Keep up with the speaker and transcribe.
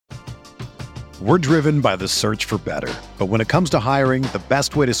We're driven by the search for better. But when it comes to hiring, the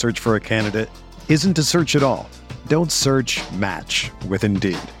best way to search for a candidate isn't to search at all. Don't search, match with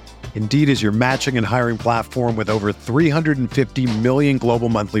Indeed. Indeed is your matching and hiring platform with over 350 million global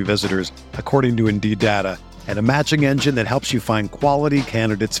monthly visitors, according to Indeed data, and a matching engine that helps you find quality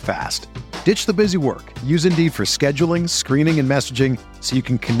candidates fast. Ditch the busy work. Use Indeed for scheduling, screening, and messaging so you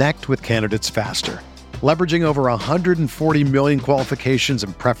can connect with candidates faster. Leveraging over 140 million qualifications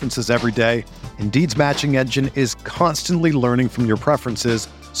and preferences every day, Indeed's matching engine is constantly learning from your preferences,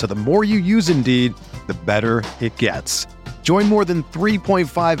 so the more you use Indeed, the better it gets. Join more than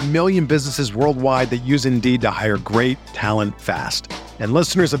 3.5 million businesses worldwide that use Indeed to hire great talent fast. And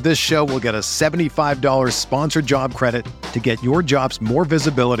listeners of this show will get a $75 sponsored job credit to get your jobs more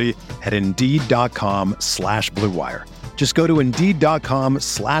visibility at Indeed.com/Blue Wire. Just go to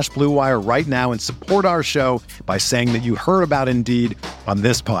Indeed.com/Blue Wire right now and support our show by saying that you heard about Indeed on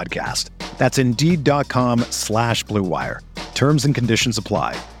this podcast. That's Indeed.com/Blue Wire. Terms and conditions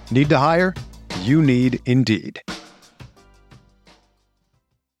apply. Need to hire? You need Indeed.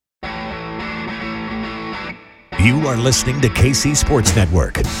 You are listening to KC Sports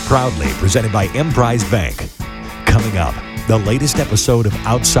Network, proudly presented by Emprise Bank. Coming up, the latest episode of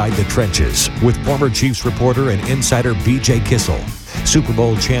Outside the Trenches with former Chiefs reporter and insider BJ Kissel, Super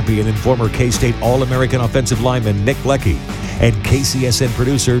Bowl champion and former K-State All-American offensive lineman Nick Leckey, and KCSN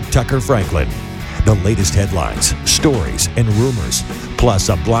producer Tucker Franklin. The latest headlines, stories, and rumors, plus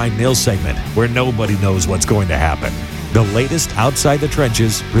a blind nil segment where nobody knows what's going to happen. The latest Outside the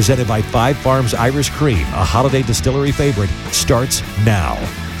Trenches, presented by Five Farms Irish Cream, a holiday distillery favorite, starts now.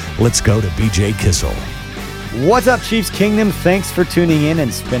 Let's go to BJ Kissel. What's up, Chiefs Kingdom? Thanks for tuning in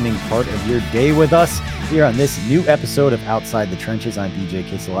and spending part of your day with us here on this new episode of Outside the Trenches. I'm BJ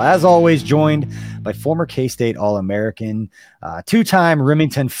Kissel, as always, joined by former K-State All-American, two-time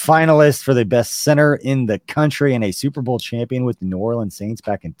Remington finalist for the best center in the country, and a Super Bowl champion with the New Orleans Saints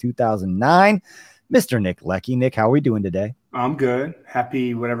back in 2009. Mr. Nick Leckey. Nick, how are we doing today? I'm good.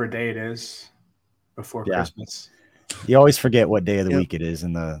 Happy whatever day it is before Christmas. You always forget what day of the week it is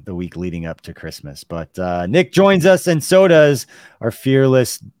in the week leading up to Christmas. But Nick joins us, and so does our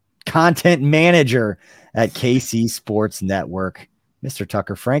fearless content manager at KC Sports Network, Mr.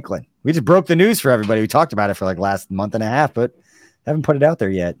 Tucker Franklin. We just broke the news for everybody. We talked about it for like last month and a half, but haven't put it out there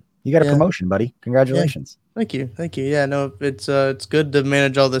yet. You got a promotion, buddy. Congratulations. Yeah. Thank you. Yeah, no, it's good to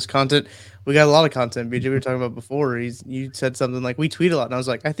manage all this content. We got a lot of content, BJ. We were talking about before. You said something like we tweet a lot, and I was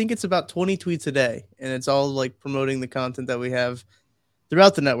like, I think it's about 20 tweets a day, and it's all like promoting the content that we have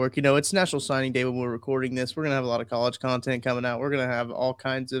throughout the network. You know, it's National Signing Day when we're recording this. We're gonna have a lot of college content coming out. We're gonna have all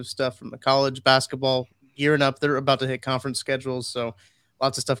kinds of stuff from the college basketball gearing up. They're about to hit conference schedules, so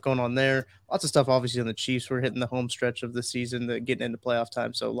lots of stuff going on there. Lots of stuff, obviously, on the Chiefs. We're hitting the home stretch of the season, getting into playoff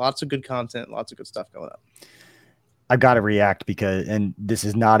time. So lots of good content, lots of good stuff going up. I've got to react because, and this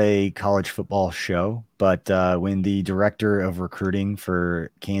is not a college football show, but when the director of recruiting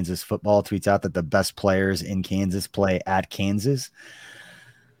for Kansas football tweets out that the best players in Kansas play at Kansas,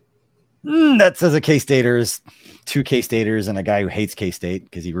 that says a K-Staters, two K-Staters, and a guy who hates K-State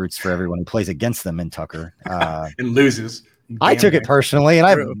because he roots for everyone who plays against them in Tucker. And loses. I took it personally,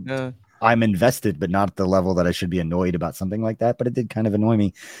 and I'm invested, but not at the level that I should be annoyed about something like that. But it did kind of annoy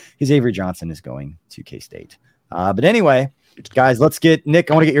me because Avery Johnson is going to K-State. But anyway, guys, let's get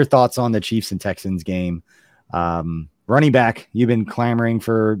Nick. I want to get your thoughts on the Chiefs and Texans game. Running back, you've been clamoring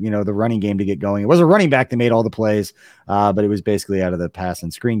for, the running game to get going. It was a running back that made all the plays, but it was basically out of the pass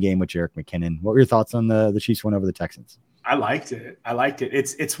and screen game with Jerick McKinnon. What were your thoughts on the Chiefs win over the Texans? I liked it.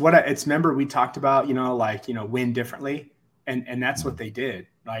 It's remember we talked about, win differently. And that's what they did.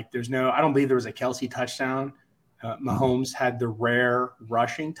 Like I don't believe there was a Kelsey touchdown. Mahomes had the rare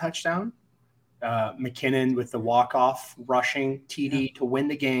rushing touchdown. McKinnon with the walk-off rushing TD to win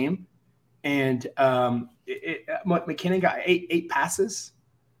the game. And McKinnon got eight passes.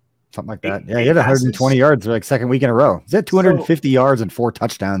 Something like that. He had 120 yards like second week in a row. He's had 250 yards and 4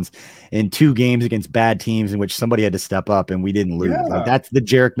 touchdowns in 2 games against bad teams in which somebody had to step up and we didn't lose. Yeah. Like, that's the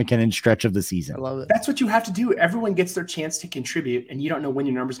Jerick McKinnon stretch of the season. I love it. That's what you have to do. Everyone gets their chance to contribute, and you don't know when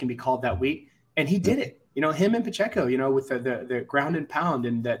your number's going to be called that week. And he did it. Him and Pacheco, with the ground and pound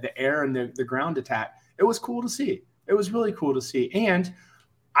and the air and the ground attack. It was cool to see. It was really cool to see. And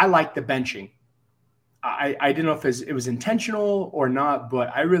I like the benching. I didn't know if it was intentional or not,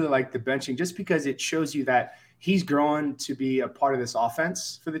 but I really like the benching just because it shows you that he's growing to be a part of this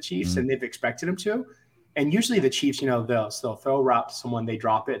offense for the Chiefs, and they've expected him to. And usually the Chiefs, they'll throw a route to someone, they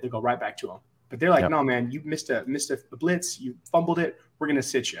drop it, they go right back to him. But they're like, no, man, you missed a blitz, you fumbled it, we're going to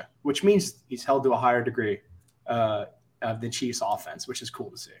sit you, which means he's held to a higher degree of the Chiefs offense, which is cool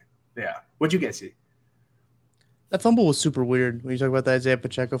to see. Yeah. What'd you guys see? That fumble was super weird. When you talk about the Isaiah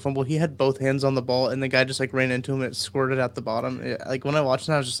Pacheco fumble, he had both hands on the ball, and the guy just like ran into him and it squirted out the bottom. Like when I watched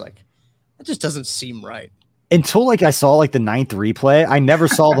it, I was just like, that just doesn't seem right. Until like I saw like the 9th replay, I never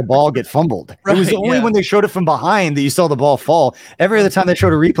saw the ball get fumbled. It was only when they showed it from behind that you saw the ball fall. Every other time they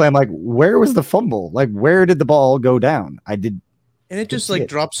showed a replay, I'm like, where was the fumble? Like, where did the ball go down? And it just like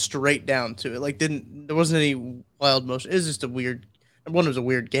dropped straight down to it. Like there wasn't any wild motion. It was just a weird. One was a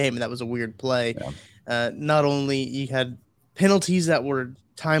weird game, and that was a weird play. Yeah. Not only you had penalties that were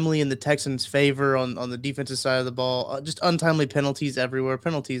timely in the Texans' favor on the defensive side of the ball, just untimely penalties everywhere.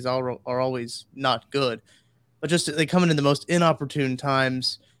 Penalties are always not good. But just they come in the most inopportune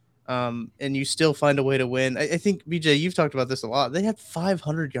times, and you still find a way to win. I think, BJ, you've talked about this a lot. They had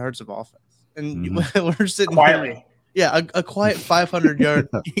 500 yards of offense, and we're sitting quietly. A quiet 500-yard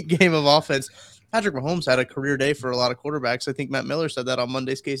game of offense. Patrick Mahomes had a career day for a lot of quarterbacks. I think Matt Miller said that on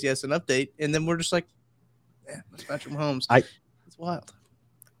Monday's KCSN update, and then we're just like, that's Patrick Mahomes. It's wild.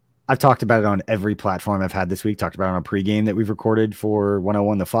 I've talked about it on every platform I've had this week, talked about it on a pregame that we've recorded for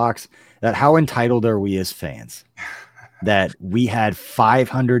 101 The Fox, that how entitled are we as fans that we had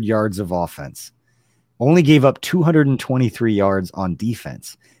 500 yards of offense, only gave up 223 yards on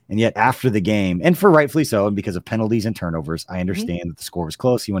defense. And yet after the game, and for rightfully so, and because of penalties and turnovers, I understand that the score was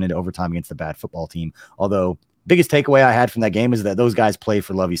close. He went into overtime against a bad football team. Although biggest takeaway I had from that game is that those guys play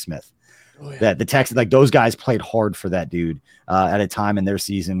for Lovie Smith. That the Texans, like those guys played hard for that dude at a time in their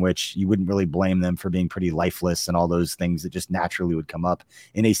season, which you wouldn't really blame them for being pretty lifeless and all those things that just naturally would come up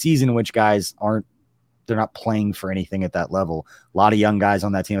in a season in which guys they're not playing for anything at that level. A lot of young guys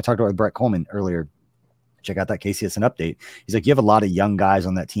on that team. I talked about Brett Coleman earlier. Check out that KCSN update. He's like, you have a lot of young guys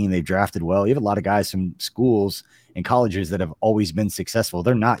on that team. They've drafted well. You have a lot of guys from schools and colleges that have always been successful.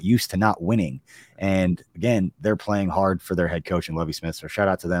 They're not used to not winning. And again, they're playing hard for their head coach and Lovie Smith. So shout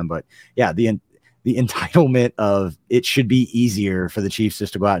out to them. But yeah, the entitlement of it should be easier for the Chiefs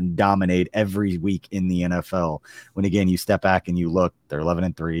just to go out and dominate every week in the NFL. When again, you step back and you look, they're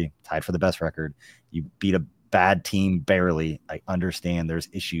 11-3, tied for the best record. You beat a bad team barely. I understand there's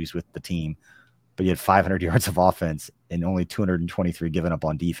issues with the team, but you had 500 yards of offense and only 223 given up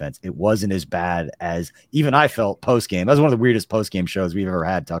on defense. It wasn't as bad as even I felt post-game. That was one of the weirdest post-game shows we've ever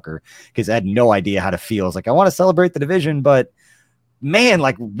had, Tucker, because I had no idea how to feel. It's like, I want to celebrate the division, but man,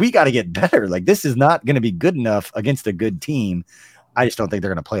 like we got to get better. Like this is not going to be good enough against a good team. I just don't think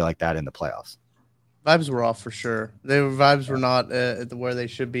they're going to play like that in the playoffs. Vibes were off for sure. Vibes were not where they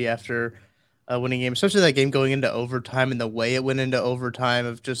should be after winning game, especially that game going into overtime and the way it went into overtime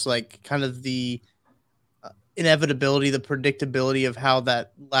of just like kind of the inevitability, the predictability of how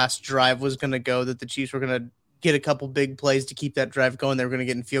that last drive was going to go, that the Chiefs were going to get a couple big plays to keep that drive going. They were going to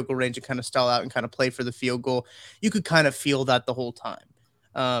get in field goal range and kind of stall out and kind of play for the field goal. You could kind of feel that the whole time.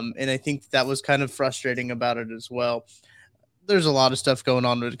 And I think that was kind of frustrating about it as well. There's a lot of stuff going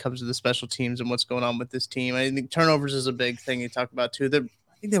on when it comes to the special teams and what's going on with this team. I think turnovers is a big thing you talk about too.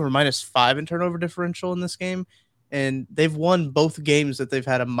 I think they were -5 in turnover differential in this game. And they've won both games that they've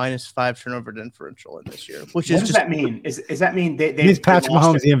had a -5 turnover differential in this year. What does that mean? Is that mean they Patrick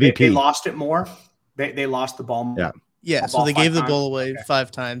Mahomes the MVP? They lost it more. They lost the ball more. Yeah. So they gave the ball away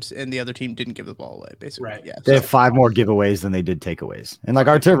 5 times, and the other team didn't give the ball away. Basically, right. Yeah. They have 5 more giveaways than they did takeaways, and like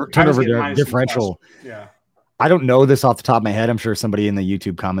our turnover differential. Yeah. I don't know this off the top of my head. I'm sure somebody in the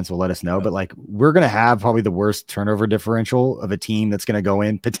YouTube comments will let us know, but like we're going to have probably the worst turnover differential of a team that's going to go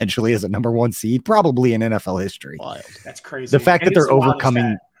in potentially as a #1 seed, probably in NFL history. Wild. That's crazy. The fact that they're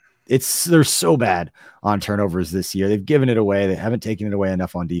overcoming, they're so bad on turnovers this year. They've given it away. They haven't taken it away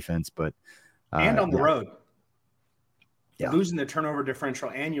enough on defense, but and on the road. Yeah. Losing the turnover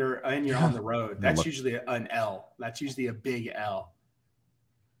differential and you're on the road. That's usually an L. That's usually a big L.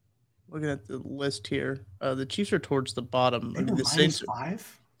 Looking at the list here, the Chiefs are towards the bottom. The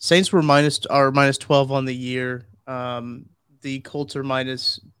 -5. Saints were -12 on the year. The Colts are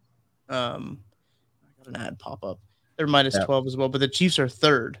minus. I got an ad pop up. They're -12 as well, but the Chiefs are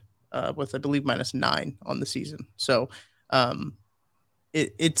third with I believe -9 on the season. So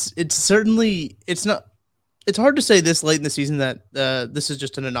it's certainly not. It's hard to say this late in the season that this is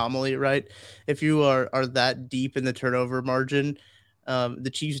just an anomaly, right? If you are that deep in the turnover margin.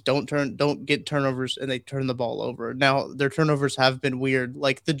 The Chiefs don't get turnovers and they turn the ball over. Now their turnovers have been weird,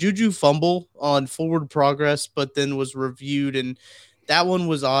 like the Juju fumble on forward progress, but then was reviewed and that one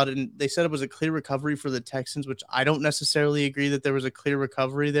was odd. And they said it was a clear recovery for the Texans, which I don't necessarily agree that there was a clear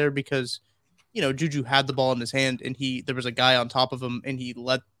recovery there because, Juju had the ball in his hand and there was a guy on top of him and he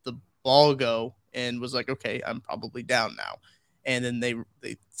let the ball go and was like, okay, I'm probably down now. And then they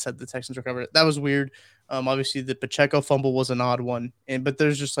said the Texans recovered it. That was weird. Obviously the Pacheco fumble was an odd one, but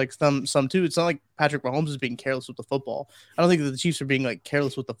there's just like some too. It's not like Patrick Mahomes is being careless with the football. I don't think that the Chiefs are being like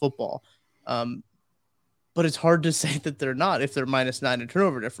careless with the football. But it's hard to say that they're not if they're -9 in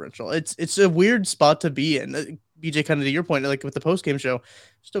turnover differential. It's a weird spot to be in. BJ, kind of to your point, like with the post-game show,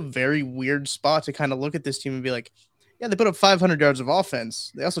 just a very weird spot to kind of look at this team and be like, yeah, they put up 500 yards of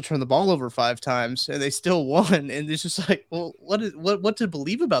offense. They also turned the ball over 5 times, and they still won. And it's just like, well, what to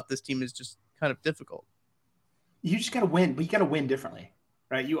believe about this team is just kind of difficult. You just got to win, but you got to win differently,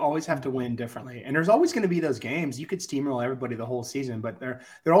 right? You always have to win differently. And there's always going to be those games. You could steamroll everybody the whole season, but there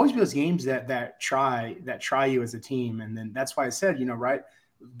always be those games that try you as a team. And then that's why I said, right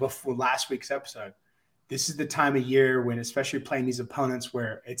before last week's episode, this is the time of year when, especially playing these opponents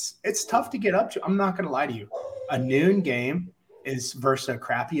where it's tough to get up to. I'm not going to lie to you. A noon game is versus a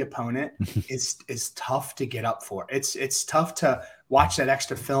crappy opponent is tough to get up for. It's tough to watch that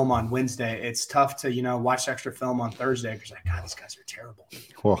extra film on Wednesday. It's tough to, watch extra film on Thursday because like, God, these guys are terrible.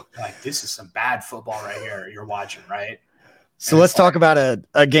 Cool. Like, this is some bad football right here you're watching, right? So let's talk about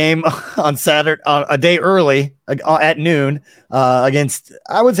a game on Saturday, a day early at noon against,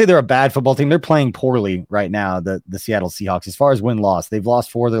 I would say they're a bad football team. They're playing poorly right now, the Seattle Seahawks. As far as win-loss, they've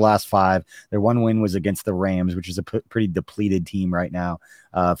lost 4 of their last 5. Their one win was against the Rams, which is a pretty depleted team right now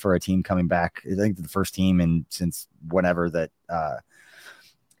for a team coming back. I think the first team since whatever that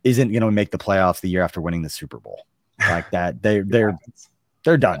isn't going to make the playoffs the year after winning the Super Bowl. Like that,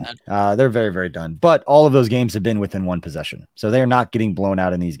 they're done. They're very, very done. But all of those games have been within 1 possession. So they're not getting blown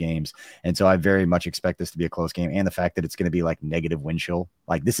out in these games. And so I very much expect this to be a close game. And the fact that it's going to be like negative wind chill,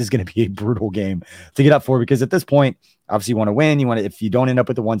 like this is going to be a brutal game to get up for, because at this point, obviously you want to win. If you don't end up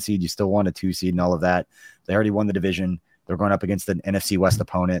with the 1 seed, you still want a 2 seed and all of that. They already won the division. They're going up against an NFC West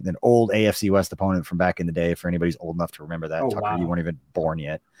opponent, an old AFC West opponent from back in the day. For anybody's old enough to remember that, Tucker, you weren't even born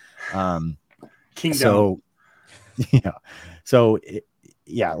yet. Kingdom. So, yeah. So,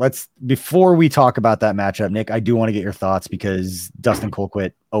 before we talk about that matchup, Nick, I do want to get your thoughts because Dustin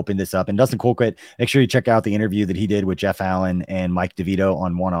Colquitt opened this up. And Dustin Colquitt, make sure you check out the interview that he did with Jeff Allen and Mike DeVito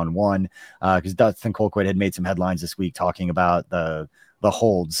on One-on-One, because Dustin Colquitt had made some headlines this week talking about the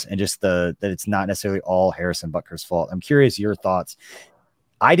holds and just that it's not necessarily all Harrison Butker's fault. I'm curious your thoughts.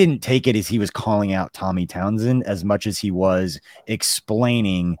 I didn't take it as he was calling out Tommy Townsend as much as he was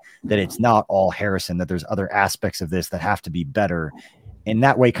explaining that it's not all Harrison, that there's other aspects of this that have to be better. And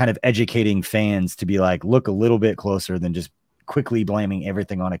that way, kind of educating fans to be like, look a little bit closer than just quickly blaming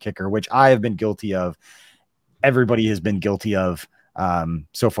everything on a kicker, which I have been guilty of. Everybody has been guilty of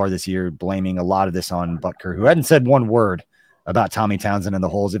so far this year, blaming a lot of this on Butker, who hadn't said one word about Tommy Townsend and the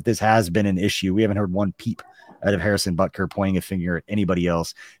holes. If this has been an issue, we haven't heard one peep out of Harrison Butker pointing a finger at anybody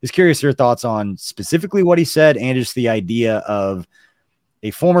else. Just curious your thoughts on specifically what he said and just the idea of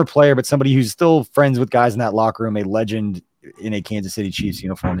a former player, but somebody who's still friends with guys in that locker room, a legend in a Kansas City Chiefs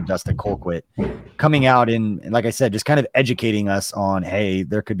uniform, and Dustin Colquitt coming out and like I said, just kind of educating us on, hey,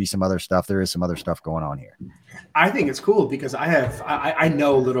 there could be some other stuff. There is some other stuff going on here. I think it's cool because I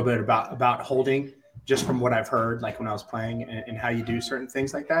know a little bit about holding just from what I've heard, like when I was playing and how you do certain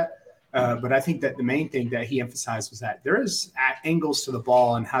things like that. But I think that the main thing that he emphasized was that there is angles to the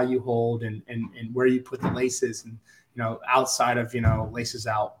ball and how you hold and where you put the laces and, outside of, laces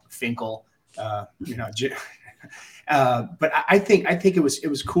out, Finkel, but I think it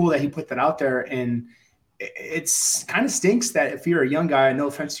was cool that he put that out there, and it's kind of stinks that if you're a young guy, no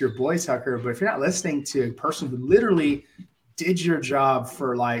offense to your boy Tucker, but if you're not listening to a person who literally did your job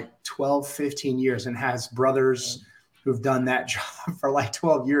for like 12, 15 years and has brothers who've done that job for like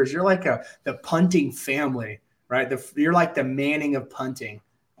 12 years, you're like the punting family, right? You're like the Manning of punting.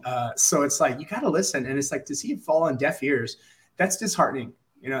 So it's like, you got to listen. And it's like to see it fall on deaf ears. That's disheartening.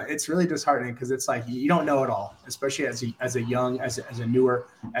 It's really disheartening because it's like you don't know it all, especially as a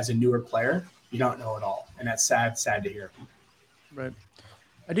newer player. You don't know it all, and that's sad to hear. Right.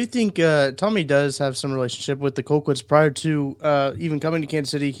 I do think Tommy does have some relationship with the Colquitts prior to even coming to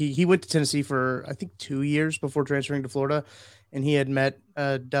Kansas City. He went to Tennessee for I think 2 years before transferring to Florida, and he had met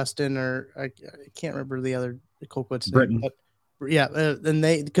Dustin or I can't remember the other Colquitts. Britain. Yeah, and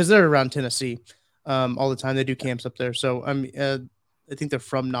because they're around Tennessee all the time. They do camps up there, so I think they're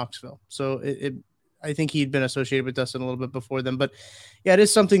from Knoxville. So I think he'd been associated with Dustin a little bit before them. But yeah, it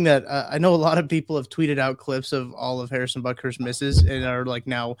is something that I know a lot of people have tweeted out clips of all of Harrison Butker's misses and are like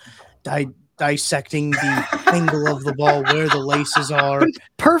now dissecting the angle of the ball, where the laces are.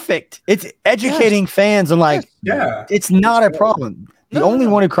 Perfect. It's educating fans. I'm like, it's not a problem. The only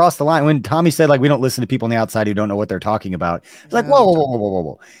one who crossed the line when Tommy said, like, we don't listen to people on the outside who don't know what they're talking about. It's like,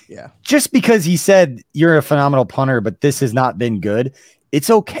 whoa. Yeah. Just because he said you're a phenomenal punter, but this has not been good. It's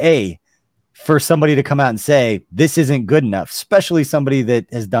okay for somebody to come out and say this isn't good enough, especially somebody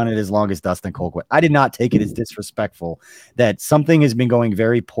that has done it as long as Dustin Colquitt. I did not take it as disrespectful that something has been going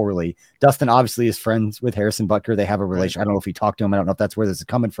very poorly. Dustin obviously is friends with Harrison Butker. They have a relation. I don't know if he talked to him. I don't know if that's where this is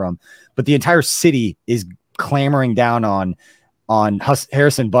coming from, but the entire city is clamoring down on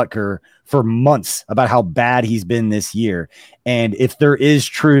Harrison Butker for months about how bad he's been this year. And if there is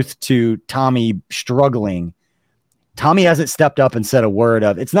truth to Tommy struggling, Tommy hasn't stepped up and said a word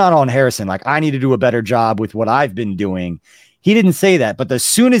of it's not on Harrison. Like, I need to do a better job with what I've been doing. He didn't say that, but as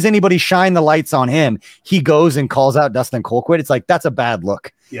soon as anybody shine the lights on him, he goes and calls out Dustin Colquitt. It's like, that's a bad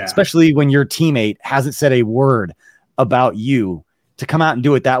look, especially when your teammate hasn't said a word about you. To come out and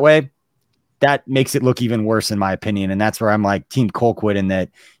do it that way, that makes it look even worse in my opinion. And that's where I'm like Team Colquitt, in that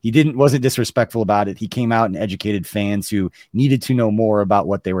he wasn't disrespectful about it. He came out and educated fans who needed to know more about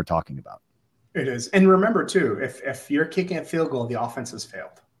what they were talking about. It is. And remember too, if you're kicking a field goal, the offense has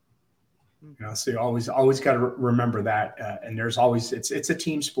failed. So you always got to remember that. And there's always, it's a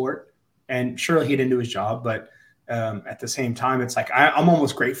team sport, and surely he didn't do his job, but at the same time, it's like, I'm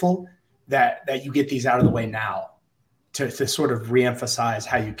almost grateful that you get these out of the way now to sort of reemphasize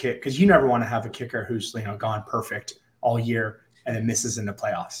how you kick. Cause you never want to have a kicker who's, gone perfect all year and then misses in the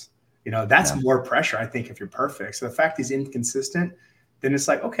playoffs. That's more pressure, I think, if you're perfect. So the fact he's inconsistent, then it's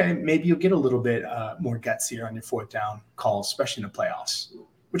like, okay, maybe you'll get a little bit more gutsier on your fourth down calls, especially in the playoffs,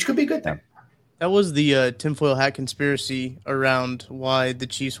 which could be a good thing. That was the tinfoil hat conspiracy around why the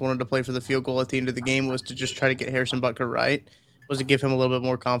Chiefs wanted to play for the field goal at the end of the game, was to just try to get Harrison Butker right, was to give him a little bit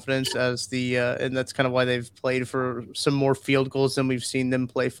more confidence as and that's kind of why they've played for some more field goals than we've seen them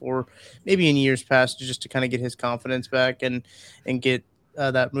play for maybe in years past, just to kind of get his confidence back and get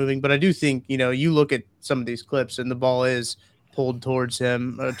that moving. But I do think, you look at some of these clips and the ball is pulled towards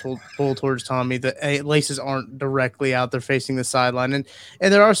him, pulled towards Tommy. The laces aren't directly out; they're facing the sideline, and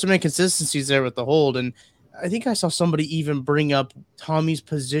there are some inconsistencies there with the hold. And I think I saw somebody even bring up Tommy's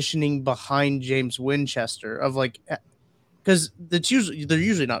positioning behind James Winchester, of like, because they're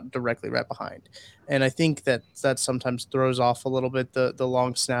usually not directly right behind, and I think that sometimes throws off a little bit the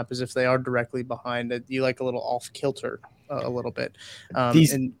long snap, as if they are directly behind it. You like a little off kilter a little bit,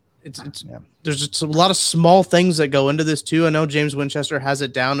 and. There's just a lot of small things that go into this too. I know James Winchester has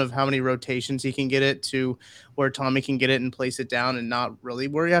it down of how many rotations he can get it to, where Tommy can get it and place it down and not really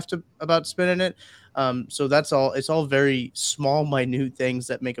worry about spinning it. So that's all. It's all very small, minute things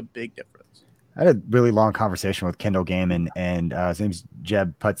that make a big difference. I had a really long conversation with Kendall Gaiman, and his name's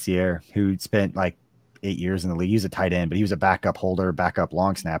Jeb Putzier, who spent like 8 years in the league. He was a tight end, but he was a backup holder, backup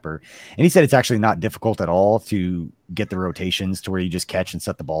long snapper. And he said it's actually not difficult at all to get the rotations to where you just catch and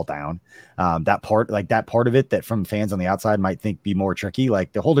set the ball down. That part of it that from fans on the outside might think be more tricky.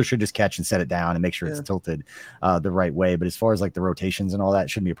 Like the holder should just catch and set it down and make sure it's tilted the right way. But as far as like the rotations and all that,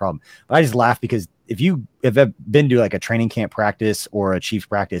 shouldn't be a problem. But I just laugh because if I've been to like a training camp practice or a Chiefs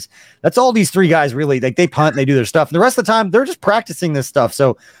practice, that's all these three guys really, like they punt and they do their stuff. And the rest of the time they're just practicing this stuff.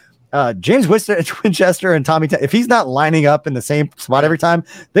 So James Winchester and Tommy, if he's not lining up in the same spot every time,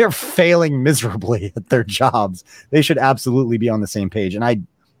 they're failing miserably at their jobs. They should absolutely be on the same page. And I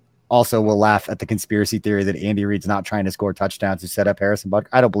also will laugh at the conspiracy theory that Andy Reid's not trying to score touchdowns to set up Harrison Butker.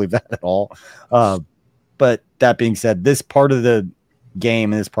 I don't believe that at all. But that being said, this part of the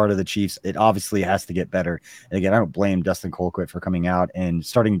game and this part of the Chiefs, it obviously has to get better. And again, I don't blame Dustin Colquitt for coming out and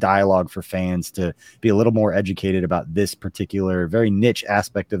starting dialogue for fans to be a little more educated about this particular very niche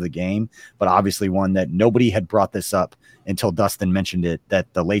aspect of the game, but obviously one that nobody had brought this up until Dustin mentioned it,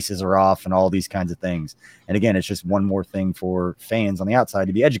 that the laces are off and all these kinds of things. And again, it's just one more thing for fans on the outside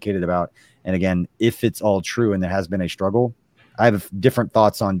to be educated about. And again, if it's all true and there has been a struggle, I have different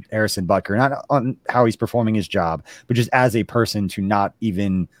thoughts on Harrison Butker, not on how he's performing his job, but just as a person to not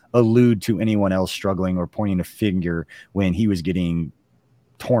even allude to anyone else struggling or pointing a finger when he was getting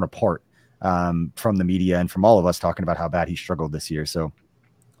torn apart from the media and from all of us talking about how bad he struggled this year. So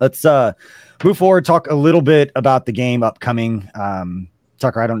let's move forward, talk a little bit about the game upcoming.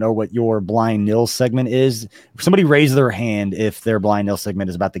 Tucker, I don't know what your blind nil segment is. Somebody raise their hand if their blind nil segment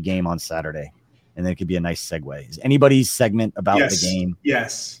is about the game on Saturday. And then it could be a nice segue. Is anybody's segment about the game?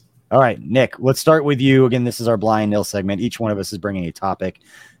 Yes. All right, Nick, let's start with you. Again, this is our blind nil segment. Each one of us is bringing a topic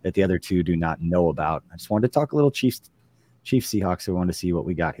that the other two do not know about. I just wanted to talk a little Chiefs Seahawks. So we wanted to see what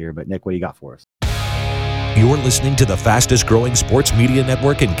we got here. But Nick, what do you got for us? You're listening to the fastest growing sports media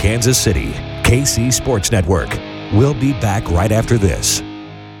network in Kansas City, KC Sports Network. We'll be back right after this.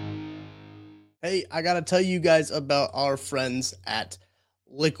 Hey, I got to tell you guys about our friends at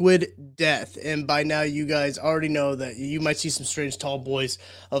Liquid Death. And by now you guys already know that you might see some strange tall boys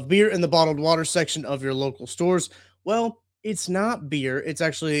of beer in the bottled water section of your local stores. Well, It's not beer. It's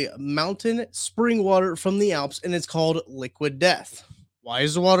actually mountain spring water from the Alps, and it's called Liquid Death. Why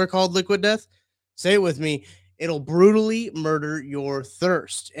is the water called Liquid Death? Say it with me. It'll brutally murder your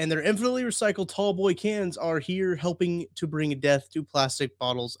thirst. And their infinitely recycled tall boy cans are here helping to bring death to plastic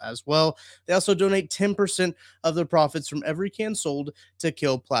bottles as well. They also donate 10% of their profits from every can sold to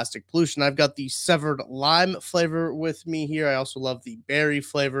kill plastic pollution. I've got the severed lime flavor with me here. I also love the berry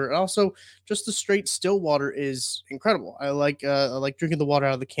flavor. And also, just the straight still water is incredible. I like drinking the water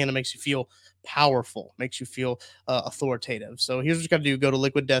out of the can. It makes you feel powerful, makes you feel authoritative. So here's what you got to do. Go to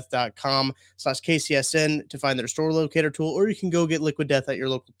liquiddeath.com/KCSN to find their store locator tool, or you can go get Liquid Death at your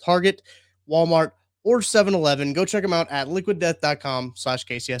local Target, Walmart, or 7-Eleven. Go check them out at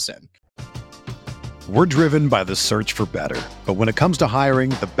liquiddeath.com/KCSN. We're driven by the search for better. But when it comes to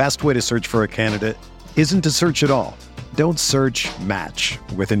hiring, the best way to search for a candidate isn't to search at all. Don't search, match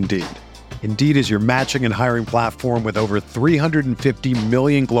with Indeed. Indeed is your matching and hiring platform with over 350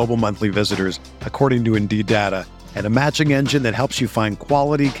 million global monthly visitors, according to Indeed data, and a matching engine that helps you find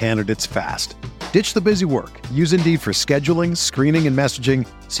quality candidates fast. Ditch the busy work. Use Indeed for scheduling, screening, and messaging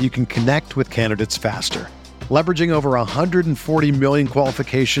so you can connect with candidates faster. Leveraging over 140 million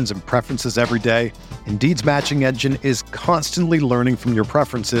qualifications and preferences every day, Indeed's matching engine is constantly learning from your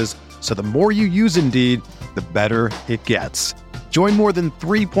preferences, so the more you use Indeed, the better it gets. Join more than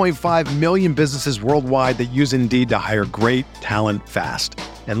 3.5 million businesses worldwide that use Indeed to hire great talent fast.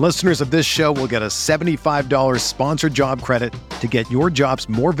 And listeners of this show will get a $75 sponsored job credit to get your jobs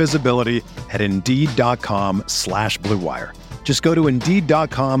more visibility at Indeed.com/Blue Wire. Just go to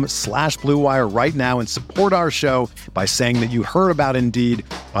Indeed.com/Blue Wire right now and support our show by saying that you heard about Indeed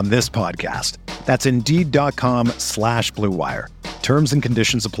on this podcast. That's Indeed.com/Blue Wire. Terms and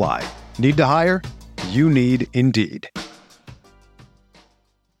conditions apply. Need to hire? You need Indeed.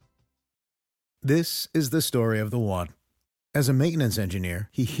 This is the story of the one. As a maintenance engineer,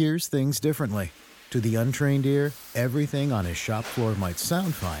 he hears things differently. To the untrained ear, everything on his shop floor might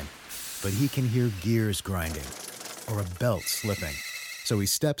sound fine, but he can hear gears grinding or a belt slipping. So he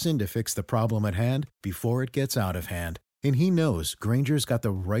steps in to fix the problem at hand before it gets out of hand. And he knows Grainger's got the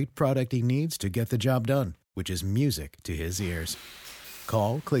right product he needs to get the job done, which is music to his ears.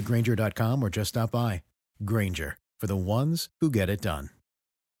 Call, click Grainger.com, or just stop by. Grainger, for the ones who get it done.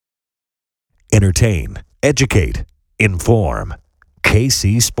 Entertain, educate, inform.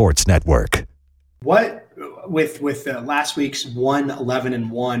 KC Sports Network. What with last week's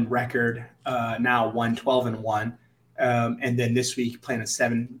 1-11-1 record, now 1-12-1, and then this week playing a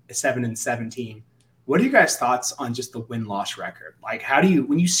 7-7 What are you guys' thoughts on just the win-loss record? Like, how do you,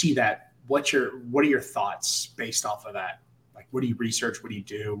 when you see that, what are your thoughts based off of that? Like, what do you research? What do you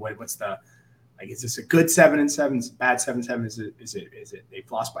do? What's the, like, is this a good 7-7? Is it bad 7-7? Is it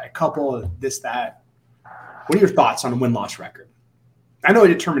they've lost by a couple? This, that. What are your thoughts on a win-loss record? I know it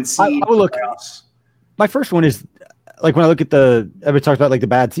determines seed. I will look. My first one is, like, when I look at everybody talks about like the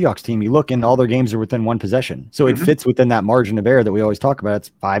bad Seahawks team, you look and all their games are within one possession. So it fits within that margin of error that we always talk about. It's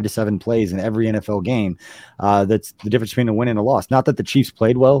 5 to 7 plays in every NFL game. That's the difference between a win and a loss. Not that the Chiefs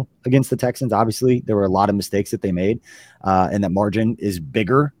played well against the Texans. Obviously, there were a lot of mistakes that they made. And that margin is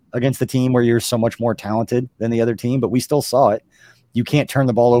bigger against the team where you're so much more talented than the other team, but we still saw it. You can't turn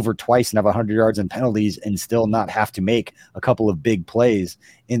the ball over twice and have 100 yards and penalties and still not have to make a couple of big plays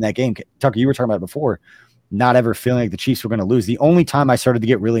in that game. Tucker, you were talking about it before, not ever feeling like the Chiefs were going to lose. The only time I started to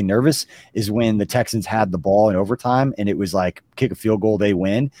get really nervous is when the Texans had the ball in overtime and it was like kick a field goal, they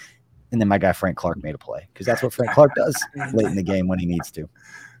win. And then my guy Frank Clark made a play because that's what Frank Clark does late in the game when he needs to.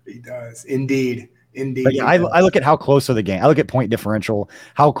 He does. Indeed. But yeah, I look at how close are the game. I look at point differential.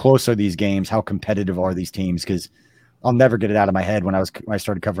 How close are these games? How competitive are these teams? Because I'll never get it out of my head when I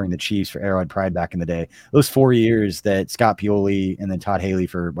started covering the Chiefs for Arrowhead Pride back in the day. Those 4 years that Scott Pioli and then Todd Haley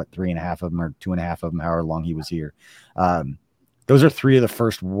for 3.5 of them or 2.5 of them, however long he was here. Those are three of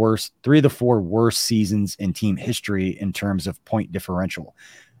the 4 worst seasons in team history in terms of point differential.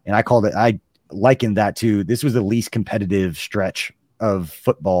 And I likened that to, this was the least competitive stretch of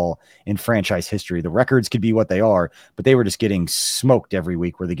football in franchise history. The records could be what they are, but they were just getting smoked every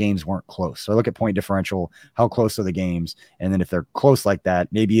week where the games weren't close. So I look at point differential, how close are the games? And then if they're close like that,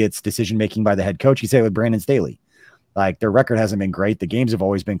 maybe it's decision-making by the head coach. You say with Brandon Staley, like their record hasn't been great. The games have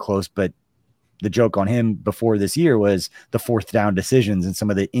always been close, but the joke on him before this year was the 4th down decisions and some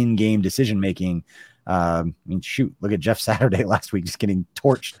of the in-game decision-making. I mean, shoot, look at Jeff Saturday last week, just getting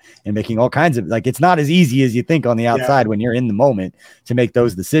torched and making all kinds of, like, it's not as easy as you think on the outside when you're in the moment to make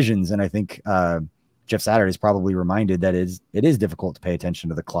those decisions. And I think Jeff Saturday is probably reminded that it is difficult to pay attention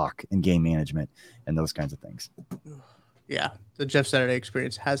to the clock and game management and those kinds of things. Yeah, the Jeff Saturday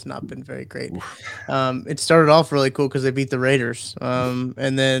experience has not been very great. It started off really cool because they beat the Raiders.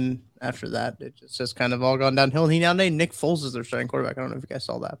 And then after that, it just kind of all gone downhill. And he now named Nick Foles as their starting quarterback. I don't know if you guys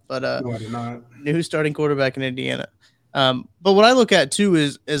saw that, but No, I did not. new starting quarterback in Indiana. But what I look at too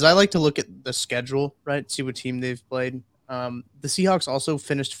is I like to look at the schedule, right? See what team they've played. The Seahawks also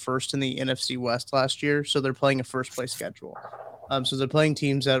finished first in the NFC West last year, so they're playing a first place schedule. So they're playing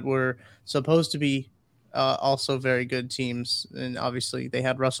teams that were supposed to be also very good teams, and obviously they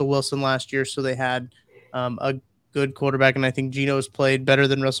had Russell Wilson last year, so they had a good quarterback, and I think Geno's played better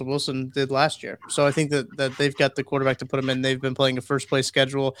than Russell Wilson did last year. So I think that they've got the quarterback to put him in. They've been playing a first place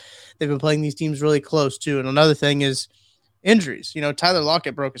schedule. They've been playing these teams really close too. And another thing is injuries. Tyler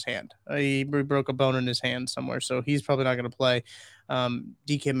Lockett broke his hand. He broke a bone in his hand somewhere, so he's probably not going to play.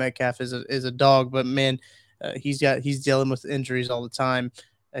 DK Metcalf is a dog, but man, he's dealing with injuries all the time.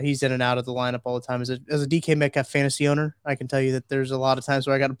 He's in and out of the lineup all the time. As a DK Metcalf fantasy owner, I can tell you that there's a lot of times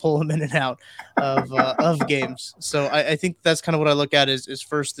where I got to pull him in and out of games. So I think that's kind of what I look at is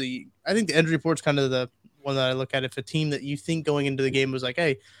first I think the injury report's kind of the one that I look at. If a team that you think going into the game was like,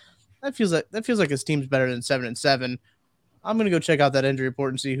 hey, that feels like this team's better than 7-7. I'm going to go check out that injury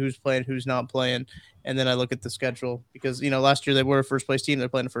report and see who's playing, who's not playing. And then I look at the schedule because, last year they were a first place team. They're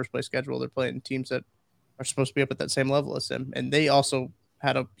playing a first place schedule. They're playing teams that are supposed to be up at that same level as them. And they also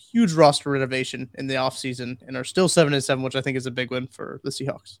had a huge roster renovation in the offseason and are still 7-7, which I think is a big win for the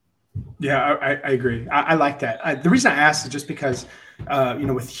Seahawks. Yeah, I agree. I like that. The reason I asked is just because,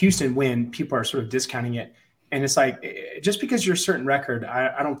 with Houston win, people are sort of discounting it. And it's like, just because you're a certain record,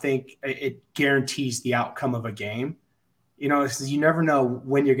 I don't think it guarantees the outcome of a game. You never know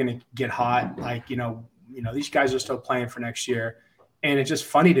when you're going to get hot. Like, these guys are still playing for next year. And it's just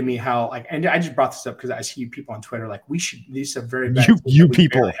funny to me how, and I just brought this up because I see people on Twitter like, these are very bad. You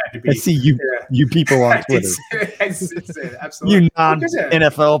people. I see you people on Twitter. Absolutely. You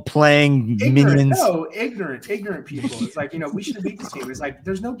non-NFL playing minions. No, ignorant people. It's like, we should have beat this team. It's like,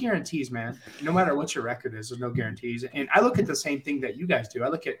 there's no guarantees, man. No matter what your record is, there's no guarantees. And I look at the same thing that you guys do. I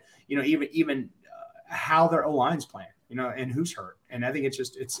look at, even how their O-line's playing, and who's hurt. And I think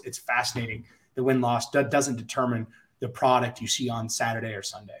it's fascinating. The win-loss doesn't determine the product you see on Saturday or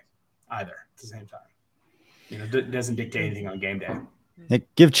Sunday either at the same time. It doesn't dictate anything on game day.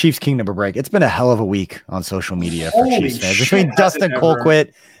 Give Chiefs Kingdom a break. It's been a hell of a week on social media for Chiefs fans. Between Dustin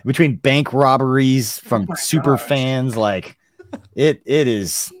Colquitt, between bank robberies from super fans, like it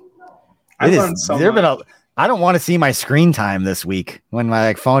is. I don't want to see my screen time this week when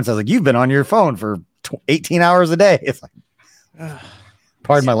my phone says like you've been on your phone for 18 hours a day. It's like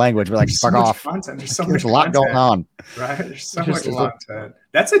pardon my language, but like fuck off. There's a lot going on. Right? There's so much content.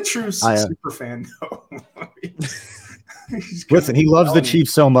 That's a true super fan, though. Listen, he loves the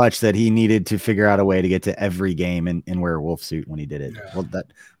Chiefs so much that he needed to figure out a way to get to every game and wear a wolf suit when he did it. Yeah.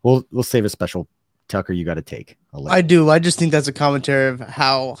 Well, we'll save a special. Tucker, you got to take. I do. I just think that's a commentary of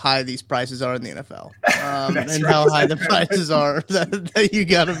how high these prices are in the NFL, and how high the prices are that you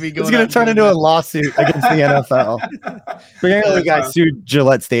got to be going. It's going to turn into a lawsuit against the NFL. Apparently, the guy sued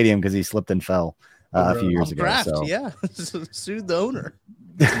Gillette Stadium because he slipped and fell a few years ago. So. Yeah, sued the owner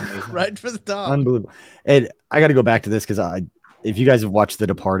right for the top. Unbelievable. And I got to go back to this because if you guys have watched The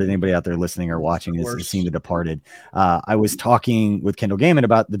Departed, anybody out there listening or watching has seen The Departed. I was talking with Kendall Gaiman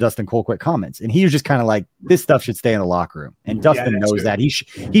about the Dustin Colquitt comments, and he was just kind of like, this stuff should stay in the locker room. And Dustin knows that. He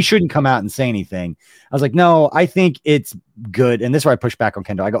shouldn't come out and say anything. I was like, no, I think it's good. And this is where I push back on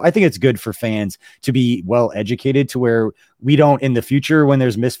Kendall. I go, I think it's good for fans to be well educated to where we don't in the future when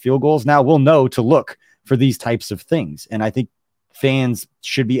there's missed field goals. Now we'll know to look for these types of things. And I think fans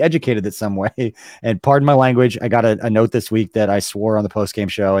should be educated in some way. And pardon my language, I got a note this week that I swore on the post-game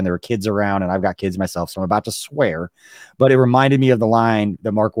show, and there were kids around, and I've got kids myself, so I'm about to swear. But it reminded me of the line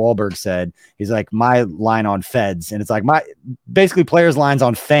that Mark Wahlberg said. He's like, my line on feds. And it's like basically players' lines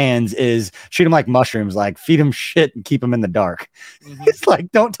on fans is shoot them like mushrooms, like feed them shit and keep them in the dark. Mm-hmm. It's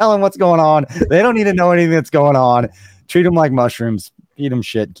like, don't tell them what's going on. They don't need to know anything that's going on. Treat them like mushrooms, feed them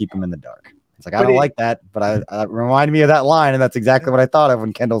shit, keep them in the dark. It's like, I don't like that, but I reminded me of that line, and that's exactly what I thought of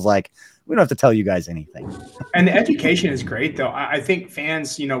when Kendall's like, we don't have to tell you guys anything. And the education is great, though. I think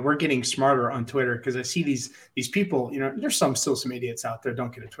fans, we're getting smarter on Twitter because I see these people, there's still some idiots out there,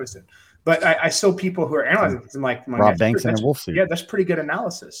 don't get it twisted. But I saw people who are analyzing and like Rob Banks in a wolf suit. Yeah, that's pretty good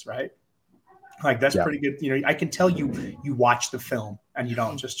analysis, right? Like that's pretty good. I can tell you watch the film and you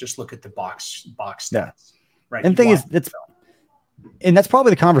don't just look at the box stats. Yeah. Right. And the thing is, And that's probably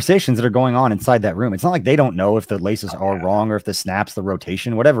the conversations that are going on inside that room. It's not like they don't know if the laces are wrong or if the snaps, the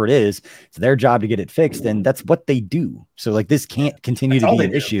rotation, whatever it is. It's their job to get it fixed, and that's what they do. So like this can't continue to be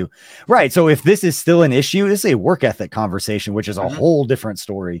an issue. Right. So if this is still an issue, this is a work ethic conversation, which is a whole different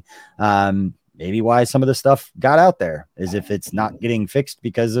story. Maybe why some of the stuff got out there is if it's not getting fixed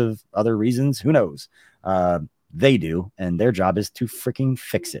because of other reasons, who knows? They do, and their job is to freaking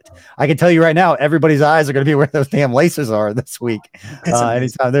fix it. I can tell you right now, everybody's eyes are going to be where those damn laces are this week.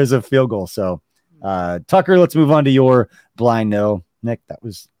 Anytime there's a field goal. So, Tucker, let's move on to your blind no. Nick, that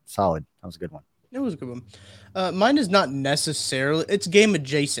was solid. That was a good one. It was a good one. Mine is not necessarily, it's game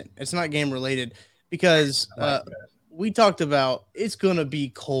adjacent. It's not game related because we talked about it's going to be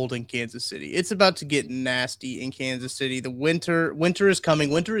cold in Kansas City. It's about to get nasty in Kansas City. The winter is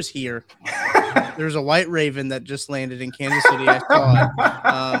coming. Winter is here. There's a white raven that just landed in Kansas City. I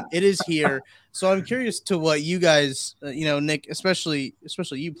saw it. It is here. So I'm curious to what you guys, Nick, especially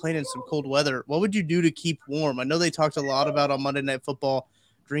you playing in some cold weather, what would you do to keep warm? I know they talked a lot about on Monday Night Football,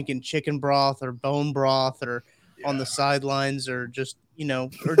 drinking chicken broth or bone broth or on the sidelines or just,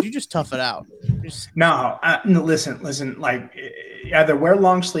 or do you just tough it out? No, listen, like either wear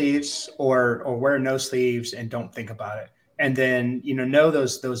long sleeves or wear no sleeves and don't think about it. And then,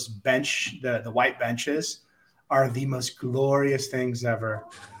 those bench, the white benches are the most glorious things ever.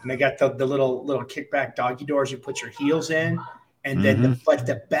 And they got the little kickback doggy doors you put your heels in. And then but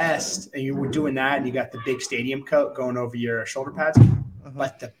the best, and you were doing that and you got the big stadium coat going over your shoulder pads.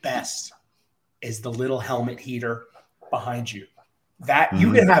 But the best is the little helmet heater behind you. That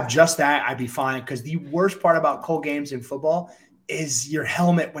you can have just that, I'd be fine. Because the worst part about cold games in football is your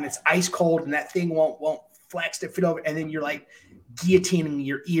helmet when it's ice cold and that thing won't flex to fit over, and then you're like guillotining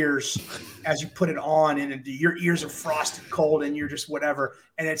your ears as you put it on, and your ears are frosted cold, and you're just whatever.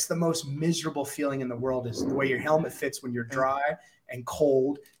 And it's the most miserable feeling in the world is the way your helmet fits when you're dry and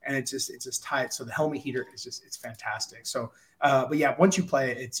cold, and it's just tight. So the helmet heater is it's fantastic. So, but yeah, once you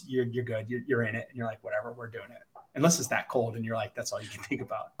play it, you're good. You're in it, and you're like, whatever, we're doing it. Unless it's that cold and you're like, that's all you can think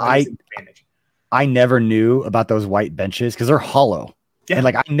about. I never knew about those white benches because they're hollow. Yeah. And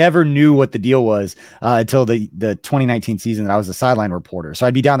like I never knew what the deal was until the 2019 season that I was a sideline reporter. So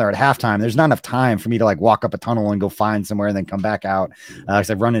I'd be down there at halftime. There's not enough time for me to like walk up a tunnel and go find somewhere and then come back out.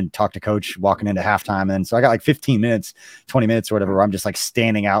 Because I've run and talked to coach walking into halftime. And so I got like 15 minutes, 20 minutes or whatever, where I'm just like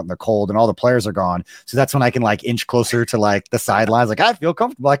standing out in the cold and all the players are gone. So that's when I can like inch closer to like the sidelines. Like I feel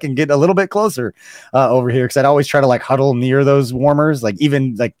comfortable. I can get a little bit closer over here. Cause I'd always try to like huddle near those warmers, like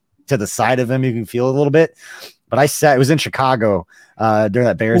even like to the side of them, you can feel a little bit. But it was in Chicago during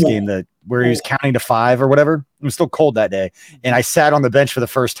that Bears game where he was counting to 5 or whatever. It was still cold that day. And I sat on the bench for the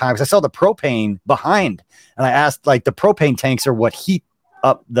first time because I saw the propane behind. And I asked, like, the propane tanks are what heat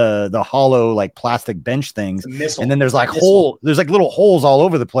up the hollow, like, plastic bench things. And then there's like little holes all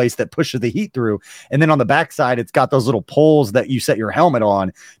over the place that pushes the heat through. And then on the backside, it's got those little poles that you set your helmet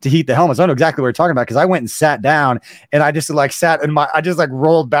on to heat the helmet. So I know exactly what you're talking about because I went and sat down and I just like sat in I just like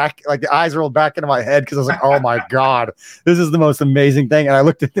rolled back, like the eyes rolled back into my head because I was like, oh my God, this is the most amazing thing. And I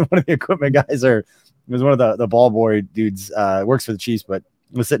looked at one of the equipment guys, it was one of the ball boy dudes, works for the Chiefs, but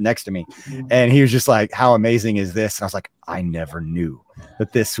was sitting next to me. And he was just like, how amazing is this? And I was like, I never knew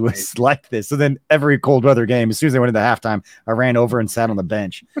that this was like this. So then every cold weather game, as soon as they went into halftime, I ran over and sat on the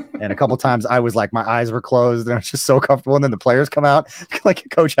bench. And a couple times I was like, my eyes were closed and I was just so comfortable. And then the players come out, like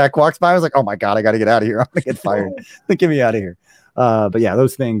Coach Hack walks by. I was like, oh my God, I got to get out of here. I'm going to get fired. Get me out of here. But yeah,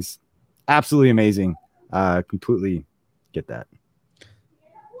 those things, absolutely amazing. Completely get that.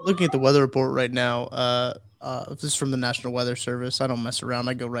 Looking at the weather report right now, this is from the National Weather Service. I don't mess around.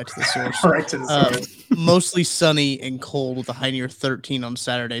 I go right to the source. Right to the source. Mostly sunny and cold with a high near 13 on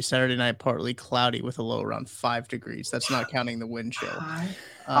Saturday. Saturday night, partly cloudy with a low around 5 degrees. That's not counting the wind chill.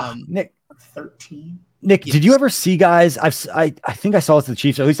 Nick, 13. Nick, did you ever see guys? I think I saw it to the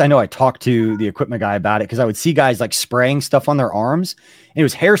Chiefs. Or at least I know I talked to the equipment guy about it because I would see guys like spraying stuff on their arms, and it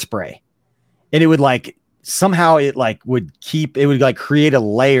was hairspray, and it would like. Somehow it like would like create a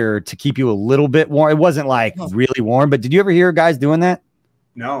layer to keep you a little bit warm. It wasn't like really warm, but did you ever hear guys doing that?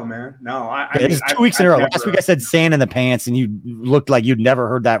 No, man. No. It was 2 weeks in a row. Last week I said sand in the pants and you looked like you'd never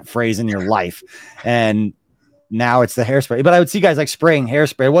heard that phrase in your life. And now it's the hairspray, but I would see guys like spraying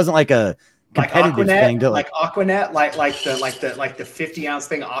hairspray. It wasn't like a competitive thing to like Aquanet, like the 50-ounce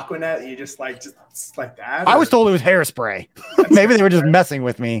thing Aquanet. You just like that. I was told it was hairspray. Maybe they were just messing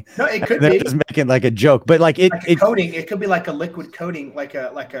with me. No, it could They're be just making like a joke, but like coating. It could be like a liquid coating, like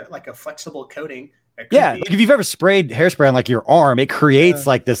a flexible coating. Yeah, like if you've ever sprayed hairspray on like your arm, it creates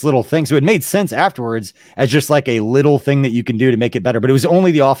like this little thing. So it made sense afterwards as just like a little thing that you can do to make it better. But it was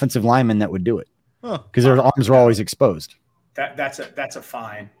only the offensive linemen that would do it because their arms were always exposed. that's a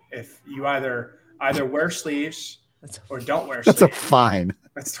fine. If you either wear sleeves or don't wear That's sleeves. a fine.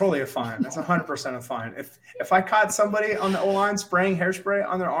 That's totally a fine. That's 100% a fine. If I caught somebody on the O-line spraying hairspray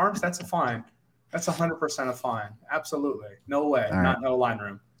on their arms, that's a fine. That's 100% a fine. Absolutely. No way. All right. Not no line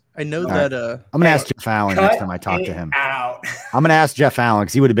room. I know that. I'm gonna ask Jeff Allen next time I talk to him. Out. I'm gonna ask Jeff Allen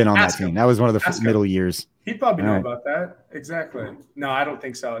because he would have been on Ask that team. him. That was one of the Ask middle years. He'd probably know All right. about that. Exactly. No, I don't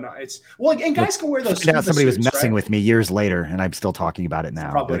think so. No, it's and guys can wear those. Find out somebody was suits, messing right? with me years later, and I'm still talking about it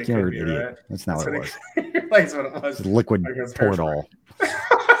now. Probably Like, what it you're an could be, idiot. right? That's not what it was. That's what it was. It's liquid Like it's Toradol.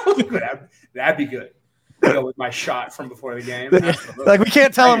 That'd be good. Go with my shot from before the game. Like, we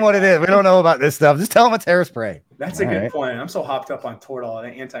can't tell him what it is. We don't know about this stuff. Just tell him it's hairspray. That's a All good right. point. I'm so hopped up on Toradol, the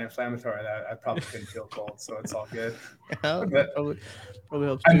anti-inflammatory, that I probably couldn't feel cold, so it's all good. Yeah, But probably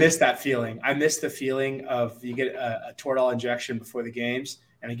helps. I too. miss that feeling. I miss the feeling of you get a Toradol injection before the games,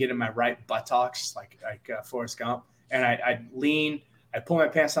 and I get in my right buttocks like Forrest Gump, and I lean. I pull my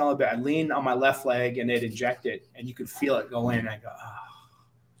pants down a little bit. I lean on my left leg, and they'd inject it, and you could feel it go in. And I go, oh.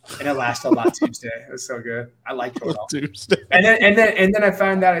 And it lasted a lot Tuesday. It was so good. I like Toradol. Tuesday. And then I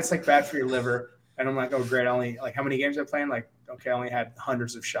found out it's like bad for your liver. And I'm like, oh great, I only like how many games I playing? Like, okay, I only had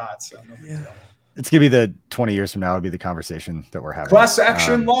hundreds of shots. So no big deal. It's gonna be the 20 years from now. It'll be the conversation that we're having. Class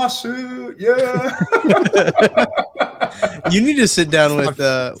action lawsuit, yeah. You need to sit down with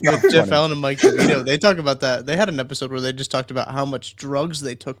Jeff funny. Allen and Mike DeVito. They talk about that. They had an episode where they just talked about how much drugs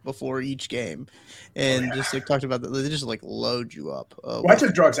they took before each game, and just like talked about that. They just like load you up. Well, I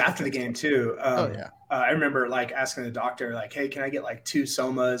took drugs after the game too. Oh yeah. I remember like asking the doctor, like, hey, can I get like 2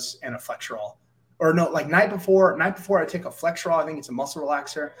 Somas and a Flexerol? Or no, like night before I take a Flexerol, I think it's a muscle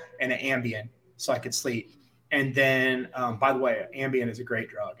relaxer, and an Ambien so I could sleep. And then, by the way, Ambien is a great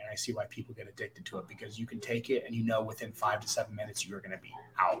drug, and I see why people get addicted to it, because you can take it and you know within 5 to 7 minutes you're going to be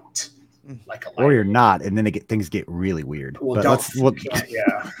out like a light. Or you're not, and then things get really weird. Well, But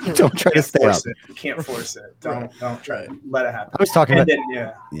don't try to stay up. You can't force it. Don't try to let it happen. I was talking And about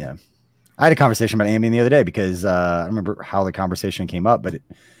then, yeah. I had a conversation about Ambien the other day because I remember how the conversation came up, but it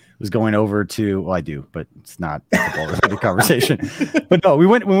was going over to, well, I do, but it's not a football-related conversation. But no,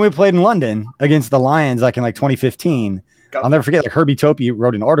 when we played in London against the Lions, like in 2015. I'll never forget, like Herbie Topi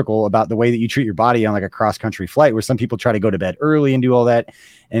wrote an article about the way that you treat your body on like a cross-country flight, where some people try to go to bed early and do all that.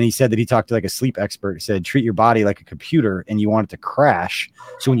 And he said that he talked to like a sleep expert. He said, treat your body like a computer and you want it to crash.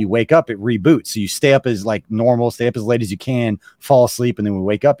 So when you wake up, it reboots. So you stay up as like normal, stay up as late as you can, fall asleep. And then when you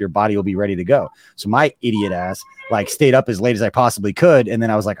wake up, your body will be ready to go. So my idiot ass like stayed up as late as I possibly could. And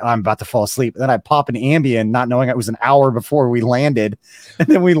then I was like, oh, I'm about to fall asleep. And then I pop an Ambien, not knowing it was an hour before we landed. And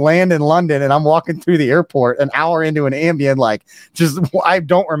then we land in London and I'm walking through the airport an hour into an Ambien, like I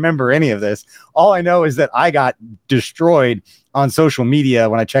don't remember any of this. All I know is that I got destroyed on social media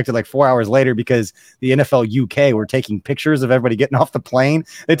when I checked it like 4 hours later, because the NFL UK were taking pictures of everybody getting off the plane.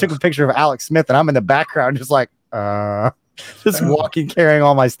 They took a picture of Alex Smith and I'm in the background just like, just walking, carrying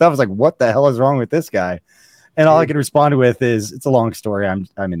all my stuff. I was like, what the hell is wrong with this guy? And all I could respond with is, it's a long story. I'm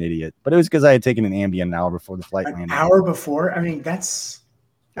an idiot. But it was because I had taken an Ambien an hour before the flight landed. An hour before? I mean, I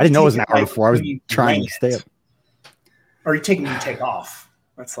didn't know it was an hour before. I was trying to stay up. Or you take off.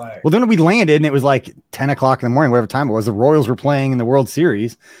 That's like, well, then we landed and it was like 10 o'clock in the morning, whatever time it was. The Royals were playing in the World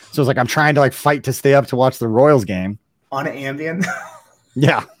Series. So it was like, I'm trying to like fight to stay up to watch the Royals game. On an Ambien?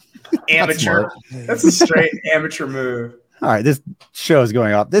 Yeah. Amateur. That's a straight amateur move. All right. This show is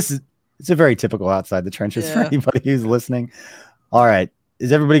going off. It's a very typical Outside the Trenches for anybody who's listening. All right.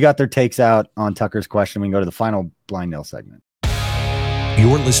 Has everybody got their takes out on Tucker's question? We can go to the final Blind Nail segment.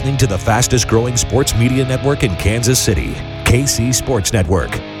 You're listening to the fastest growing sports media network in Kansas City, KC Sports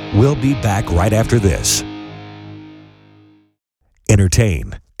Network. We'll be back right after this.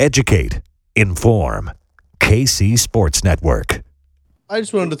 Entertain, educate, inform. KC Sports Network. I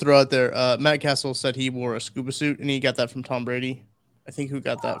just wanted to throw out there, Matt Castle said he wore a scuba suit, and he got that from Tom Brady. I think who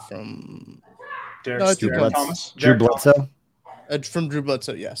got that from Derek Thomas? Drew Bledsoe? From Drew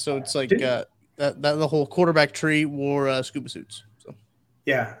Bledsoe, yeah. So it's like that the whole quarterback tree wore scuba suits. So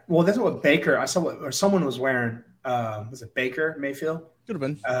yeah, well, that's what Baker. I saw or someone was wearing. Was it Baker Mayfield? Could have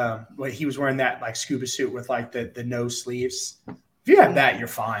been. Well, he was wearing that like scuba suit with like the no sleeves. If you have that, you're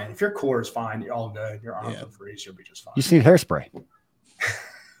fine. If your core is fine, you're all good. Your arms are free, you'll be just fine. You just need hairspray.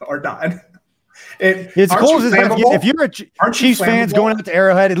 Or not. It's cool if you're a Chiefs fans going out to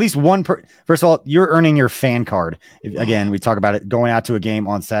Arrowhead, at least one first of all, you're earning your fan card. Again, we talk about it going out to a game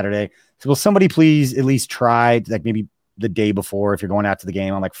on Saturday. So will somebody please at least try, like maybe the day before, if you're going out to the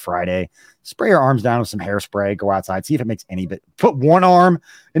game on like Friday, spray your arms down with some hairspray, go outside, see if it makes any bit. Put one arm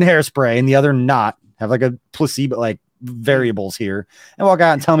in hairspray and the other not. Have like a placebo, like variables here, and walk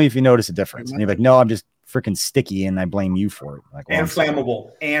out and tell me if you notice a difference. And you're like, no, I'm just freaking sticky, and I blame you for it. Like, and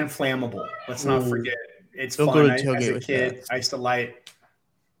flammable. Let's not forget. It's Don't fun. go to tailgate As a with kid, that. I used to light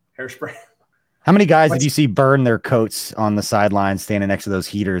hairspray. How many guys did you see burn their coats on the sidelines standing next to those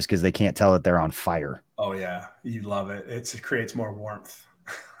heaters because they can't tell that they're on fire? Oh yeah, you love it. It creates more warmth.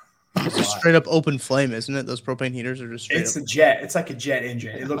 It's a straight up open flame, isn't it? Those propane heaters are just straight It's up. a jet. It's like a jet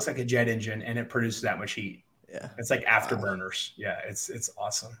engine. It looks like a jet engine, and it produces that much heat. Yeah, it's like afterburners. Yeah, it's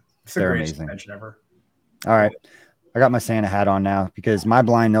awesome. It's the They're greatest amazing. invention ever. All right, I got my Santa hat on now because my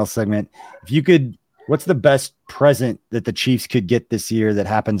Blind Nil segment. If you could, what's the best present that the Chiefs could get this year that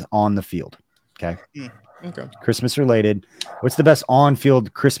happens on the field? Okay. Okay. Christmas related. What's the best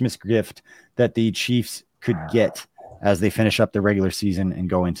on-field Christmas gift that the Chiefs could get as they finish up the regular season and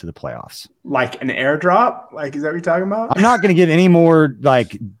go into the playoffs? Like an airdrop? Like, is that what you're talking about? I'm not going to give any more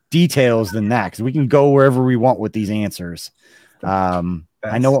like details than that because we can go wherever we want with these answers. I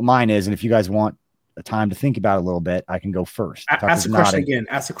know what mine is, and if you guys want a time to think about it a little bit, I can go first. Ask the question again.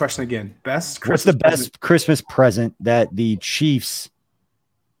 Ask the question again. What's the best Christmas present that the Chiefs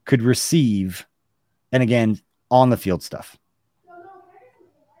could receive? And again, on the field stuff.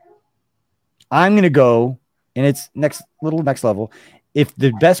 I'm going to go, and it's next level. If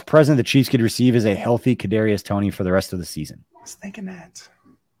the best present the Chiefs could receive is a healthy Kadarius Toney for the rest of the season. I was thinking that.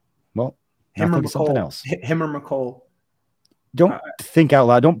 Well, him or something else. Him or McCole. Don't think out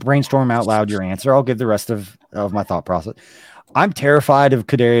loud. Don't brainstorm out loud your answer. I'll give the rest of my thought process. I'm terrified of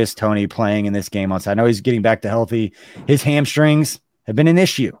Kadarius Toney playing in this game on side. I know he's getting back to healthy. His hamstrings have been an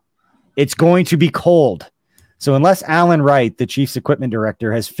issue. It's going to be cold. So unless Alan Wright, the Chiefs equipment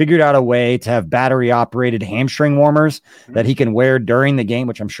director, has figured out a way to have battery operated hamstring warmers that he can wear during the game,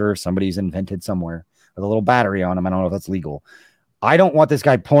 which I'm sure somebody's invented somewhere with a little battery on them. I don't know if that's legal. I don't want this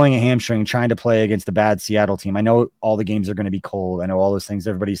guy pulling a hamstring trying to play against the bad Seattle team. I know all the games are going to be cold. I know all those things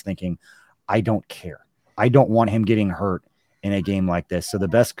everybody's thinking. I don't care. I don't want him getting hurt in a game like this. So the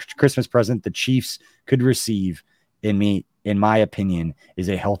best Christmas present the Chiefs could receive in my opinion, is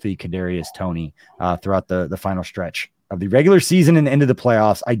a healthy Kadarius Toney throughout the final stretch of the regular season and end of the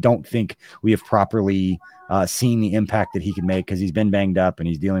playoffs. I don't think we have properly seen the impact that he can make because he's been banged up and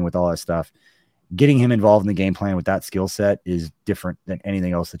he's dealing with all that stuff. Getting him involved in the game plan with that skill set is different than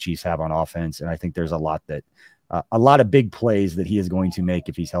anything else the Chiefs have on offense. And I think there's a lot of big plays that he is going to make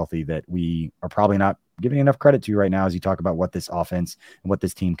if he's healthy that we are probably not giving enough credit to right now as you talk about what this offense and what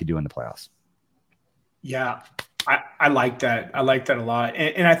this team could do in the playoffs. Yeah. I like that. I like that a lot.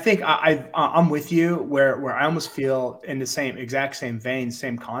 And I think I'm with you where I almost feel in the exact same vein,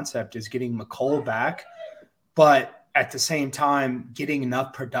 same concept as getting McCole back, but at the same time, getting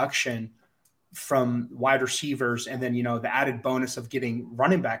enough production from wide receivers. And then, the added bonus of getting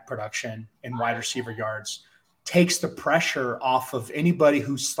running back production and wide receiver yards takes the pressure off of anybody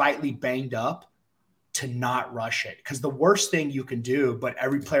who's slightly banged up to not rush it. Because the worst thing you can do, but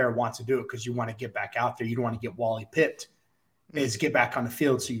every player wants to do it because you want to get back out there. You don't want to get Wally pipped, is get back on the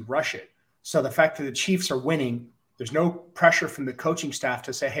field so you rush it. So the fact that the Chiefs are winning, there's no pressure from the coaching staff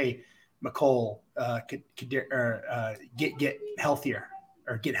to say, hey, McCole, get healthier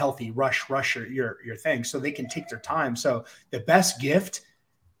or get healthy, rush your thing. So they can take their time. So the best gift,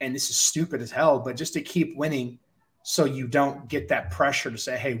 and this is stupid as hell, but just to keep winning so you don't get that pressure to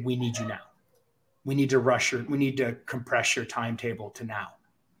say, hey, we need you now. We need to compress your timetable to now.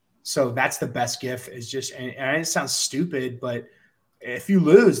 So that's the best gift is just, and it sounds stupid, but if you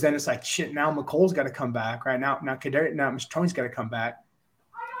lose, then it's like, shit, now McCole's got to come back right now. Now Mr. Toney's got to come back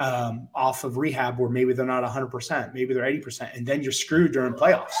off of rehab where maybe they're not 100%, maybe they're 80%. And then you're screwed during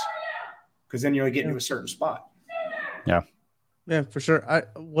playoffs because then you're getting to a certain spot. Yeah. Yeah, for sure.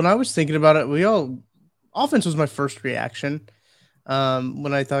 When I was thinking about it, offense was my first reaction.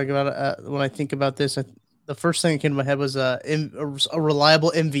 When I think about this, the first thing that came to my head was a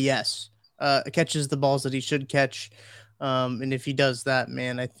reliable MVS. Catches the balls that he should catch. And if he does that,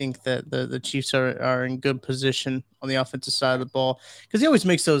 man, I think that the Chiefs are in good position on the offensive side of the ball because he always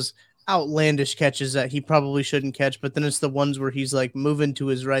makes those outlandish catches that he probably shouldn't catch. But then it's the ones where he's like moving to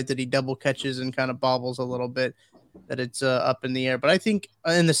his right that he double catches and kind of bobbles a little bit that it's up in the air. But I think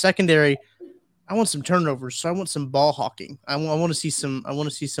in the secondary, I want some turnovers, so I want some ball hawking. I want to see some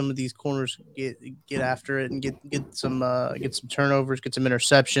of these corners get after it and get some turnovers, get some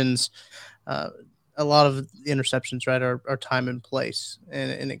interceptions. A lot of interceptions, right, are time and place,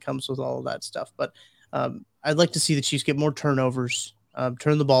 and it comes with all of that stuff. But I'd like to see the Chiefs get more turnovers,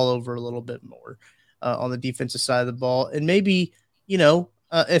 turn the ball over a little bit more on the defensive side of the ball, and maybe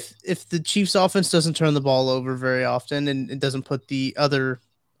if the Chiefs' offense doesn't turn the ball over very often and it doesn't put the other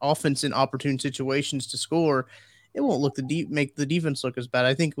offense in opportune situations to score, it won't make the defense look as bad.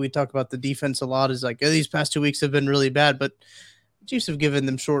 I think we talk about the defense a lot as like, these past 2 weeks have been really bad, but Chiefs have given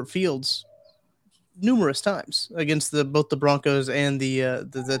them short fields numerous times against both the Broncos and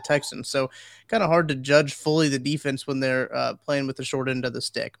the Texans. So kind of hard to judge fully the defense when they're playing with the short end of the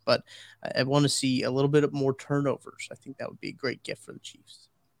stick. But I want to see a little bit more turnovers. I think that would be a great gift for the Chiefs.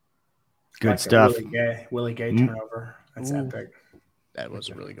 Good stuff. Willie Gay turnover. That's epic. That was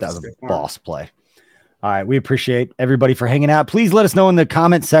a really good. That was a boss play. All right. We appreciate everybody for hanging out. Please let us know in the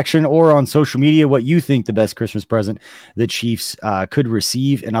comment section or on social media what you think the best Christmas present the Chiefs could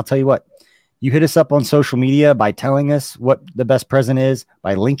receive. And I'll tell you what, you hit us up on social media by telling us what the best present is,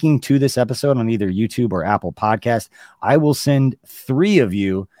 by linking to this episode on either YouTube or Apple Podcast. I will send 3 of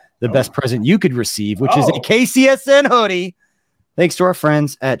you the best present you could receive, which is a KCSN hoodie. Thanks to our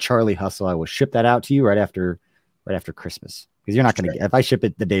friends at Charlie Hustle. I will ship that out to you right after Christmas, because you're not going to, if I ship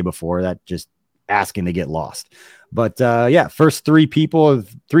it the day before, that just asking to get lost. But first 3 people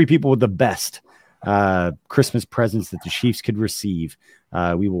with the best Christmas presents that the Chiefs could receive.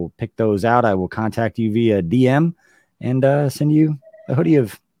 We will pick those out. I will contact you via DM and send you a hoodie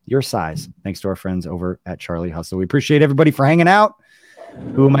of your size. Thanks to our friends over at Charlie Hustle. We appreciate everybody for hanging out.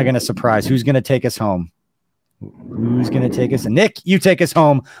 Who am I going to surprise? Who's going to take us home? Who's going to take us? And Nick, you take us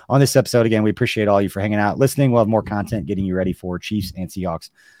home on this episode. Again, we appreciate all you for hanging out, listening. We'll have more content getting you ready for Chiefs and Seahawks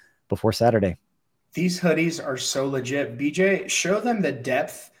before Saturday. These hoodies are so legit. BJ, show them the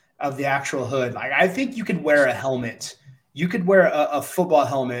depth of the actual hood. Like, I think you could wear a helmet. You could wear a football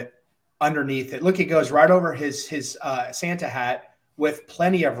helmet underneath it. Look, it goes right over his Santa hat with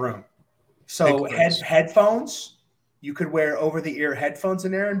plenty of room. So headphones, you could wear over-the-ear headphones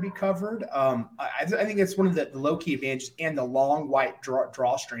in there and be covered. I think it's one of the low-key advantages, and the long white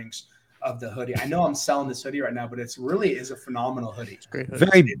drawstrings of the hoodie. I know I'm selling this hoodie right now, but it's really is a phenomenal hoodie. Great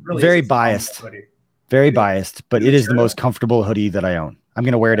hoodie. Very biased. Very biased, but it is the most comfortable hoodie that I own. I'm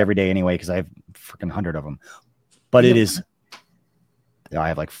going to wear it every day anyway because I have freaking 100 of them. But it is – I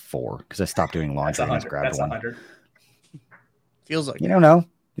have like 4 because I stopped doing laundry. That's 100. Feels like you don't know.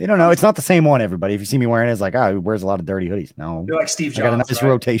 You don't know. It's not the same one, everybody. If you see me wearing it, it's like, he wears a lot of dirty hoodies. No. You're like Steve Jobs. I got a nice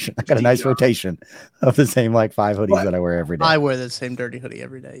rotation. I got a nice rotation of the same like 5 hoodies that I wear every day. I wear the same dirty hoodie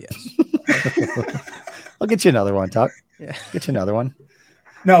every day, yes. I'll get you another one, Tuck. Yeah. Get you another one.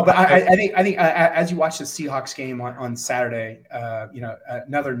 No, but I think as you watch the Seahawks game on Saturday,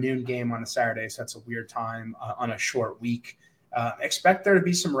 another noon game on a Saturday, so that's a weird time on a short week. Expect there to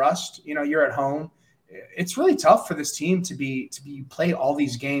be some rust. You're at home. It's really tough for this team to play all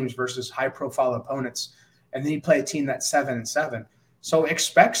these games versus high profile opponents, and then you play a team that's 7-7. So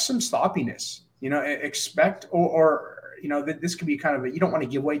expect some sloppiness. Expect that this could be kind of you don't want to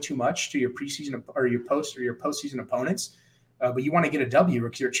give away too much to your preseason or your postseason opponents. But you want to get a W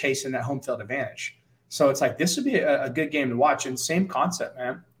because you're chasing that home field advantage. So it's like this would be a good game to watch. And same concept,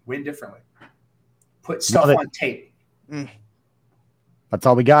 man. Win differently. Put stuff on tape. That's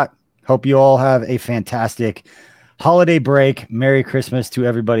all we got. Hope you all have a fantastic holiday break. Merry Christmas to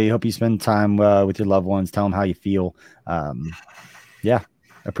everybody. Hope you spend time with your loved ones. Tell them how you feel.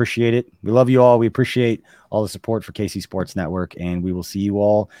 Appreciate it. We love you all. We appreciate all the support for KC Sports Network. And we will see you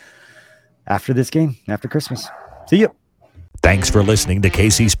all after this game, after Christmas. See you. Thanks for listening to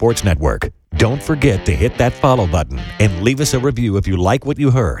KC Sports Network. Don't forget to hit that follow button and leave us a review if you like what you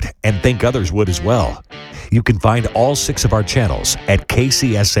heard and think others would as well. You can find all 6 of our channels at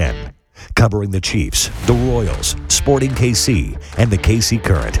KCSN, covering the Chiefs, the Royals, Sporting KC, and the KC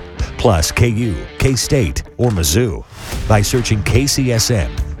Current, plus KU, K-State, or Mizzou by searching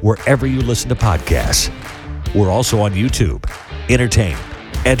KCSN wherever you listen to podcasts. We're also on YouTube. Entertain,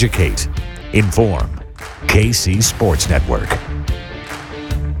 educate, inform. KC Sports Network.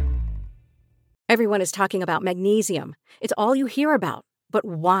 Everyone is talking about magnesium. It's all you hear about. But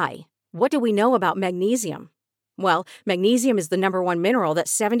why? What do we know about magnesium? Well, magnesium is the #1 mineral that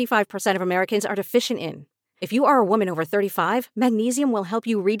 75% of Americans are deficient in. If you are a woman over 35, magnesium will help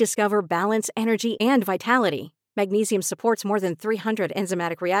you rediscover balance, energy, and vitality. Magnesium supports more than 300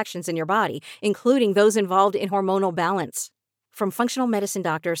 enzymatic reactions in your body, including those involved in hormonal balance. From functional medicine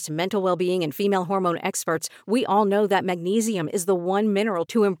doctors to mental well-being and female hormone experts, we all know that magnesium is the one mineral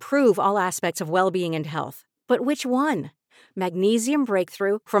to improve all aspects of well-being and health. But which one? Magnesium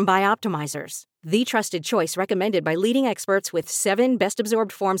Breakthrough from Bioptimizers, the trusted choice recommended by leading experts with 7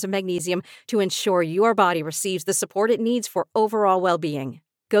 best-absorbed forms of magnesium to ensure your body receives the support it needs for overall well-being.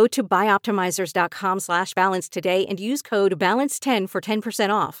 Go to bioptimizers.com/balance today and use code BALANCE10 for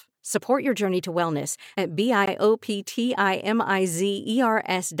 10% off. Support your journey to wellness at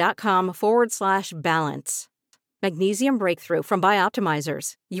bioptimizers.com/balance. Magnesium Breakthrough from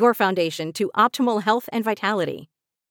Bioptimizers, your foundation to optimal health and vitality.